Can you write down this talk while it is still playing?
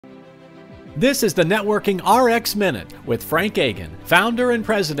This is the Networking RX Minute with Frank Agan, founder and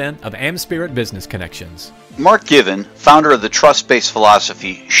president of AmSpirit Business Connections. Mark Given, founder of the Trust-Based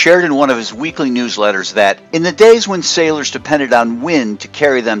Philosophy, shared in one of his weekly newsletters that in the days when sailors depended on wind to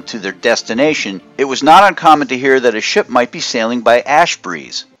carry them to their destination, it was not uncommon to hear that a ship might be sailing by ash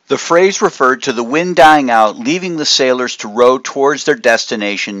breeze. The phrase referred to the wind dying out, leaving the sailors to row towards their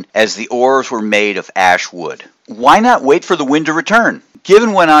destination as the oars were made of ash wood. Why not wait for the wind to return?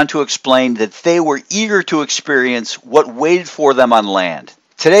 Given went on to explain that they were eager to experience what waited for them on land.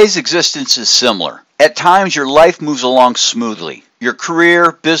 Today's existence is similar. At times, your life moves along smoothly. Your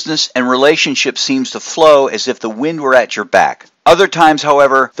career, business, and relationship seems to flow as if the wind were at your back. Other times,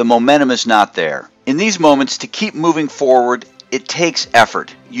 however, the momentum is not there. In these moments, to keep moving forward, it takes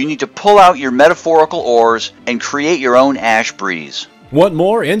effort. You need to pull out your metaphorical oars and create your own ash breeze. Want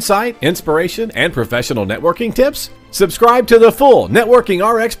more insight, inspiration, and professional networking tips? Subscribe to the full Networking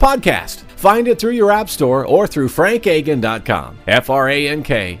RX podcast. Find it through your app store or through frankagan.com.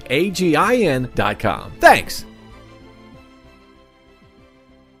 FrankAgin.com. Thanks.